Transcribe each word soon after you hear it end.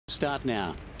start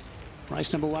now.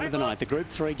 Race number 1 of the night, the Group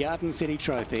 3 Garden City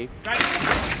Trophy.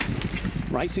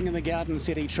 Racing in the Garden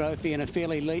City Trophy in a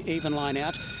fairly even line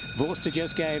out. Vorster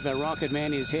just gave Rocket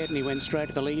Man his head and he went straight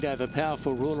to the lead over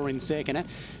Powerful Ruler in second.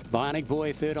 Bionic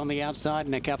Boy third on the outside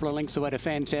and a couple of lengths away to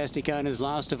Fantastic Owners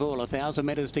last of all. 1,000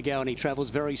 metres to go and he travels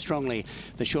very strongly.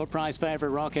 The short price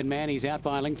favourite Rocket Man, he's out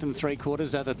by a length and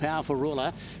 3/4 over Powerful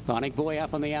Ruler. Bionic Boy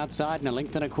up on the outside and a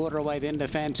length and 1/4 away then to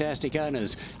Fantastic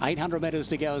Owners. 800 metres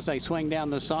to go as they swing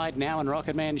down the side now and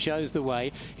Rocket Man shows the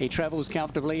way. He travels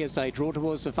comfortably as they draw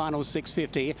towards the final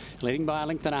 650. Leading by a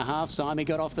length and a half. Simon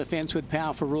got off the fence with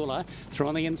Powerful Ruler. Through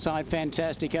on the inside,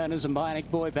 Fantastic Owners and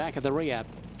Bionic Boy back at the rear.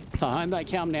 For home they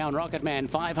come now and Rocket Man,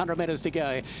 500 metres to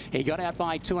go. He got out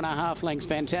by 2.5 lengths.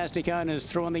 Fantastic Owners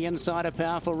through on the inside of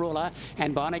Powerful Ruler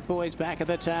and Bionic Boy's back at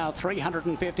the tail.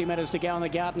 350 metres to go in the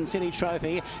Garden City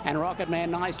Trophy and Rocket Man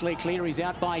nicely clear. He's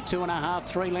out by 2.5,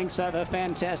 3 lengths over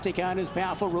Fantastic Owners.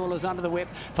 Powerful Ruler's under the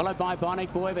whip, followed by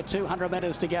Bionic Boy, but 200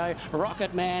 metres to go.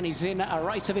 Rocket Man, he's in a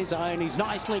race of his own. He's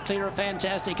nicely clear of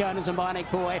Fantastic Owners and Bionic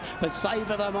Boy, but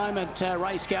savour the moment,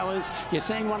 race goers. You're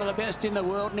seeing one of the best in the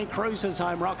world and he cruises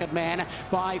home, Rocket Man,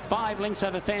 by 5 lengths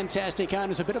over Fantastic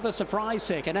Owners. A bit of a surprise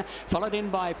second, followed in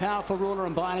by Powerful Ruler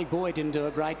and Bionic Boy. Didn't do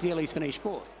a great deal. He's finished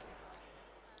 4th.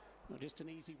 Well, just an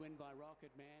easy win by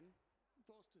Rocket Man.